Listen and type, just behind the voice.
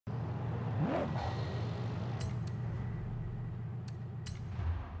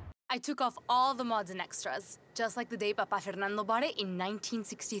I took off all the mods and extras, just like the day Papa Fernando bought it in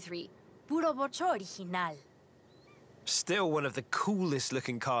 1963. Puro Vocho original. Still one of the coolest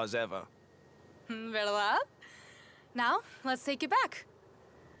looking cars ever. ¿Verdad? Now, let's take it back.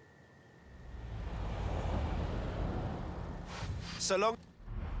 So long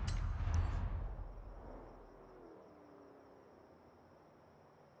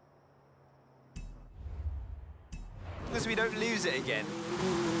as we don't lose it again.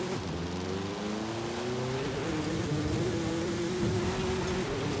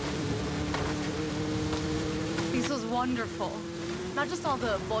 This was wonderful. Not just all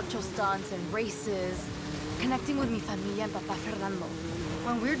the Vocho stunts and races, connecting with mi familia and Papa Fernando.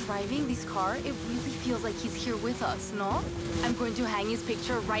 When we're driving this car, it really feels like he's here with us, no? I'm going to hang his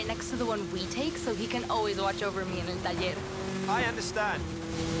picture right next to the one we take so he can always watch over me in el taller. I understand.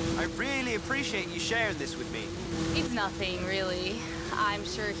 I really appreciate you sharing this with me. It's nothing, really. I'm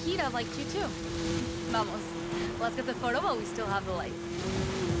sure he'd have liked you too. Vamos. Let's get the photo while we still have the light.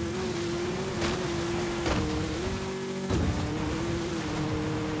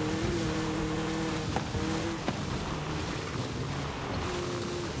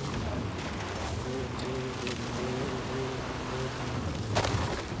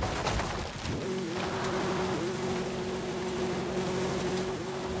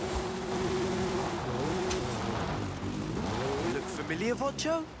 Familiar,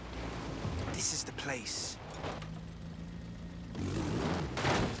 Vocho? This is the place.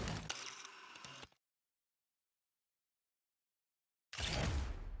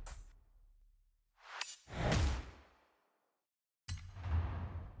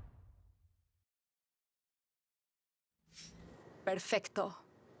 Perfecto.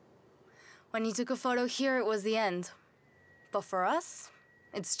 When you took a photo here, it was the end. But for us,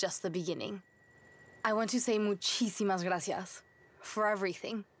 it's just the beginning. I want to say muchísimas gracias for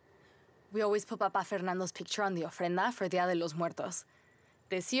everything. We always put Papa Fernando's picture on the ofrenda for Dia de los Muertos.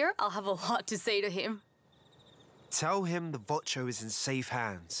 This year, I'll have a lot to say to him. Tell him the Vocho is in safe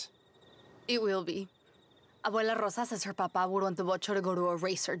hands. It will be. Abuela Rosa says her papa would want the Vocho to go to a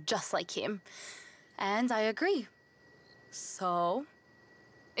racer just like him. And I agree. So,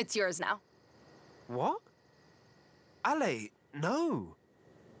 it's yours now. What? Ale, no.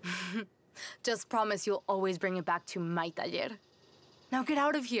 Just promise you'll always bring it back to my taller. Now get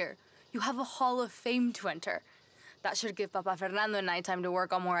out of here. You have a Hall of Fame to enter. That should give Papa Fernando and I time to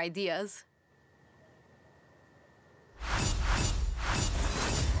work on more ideas.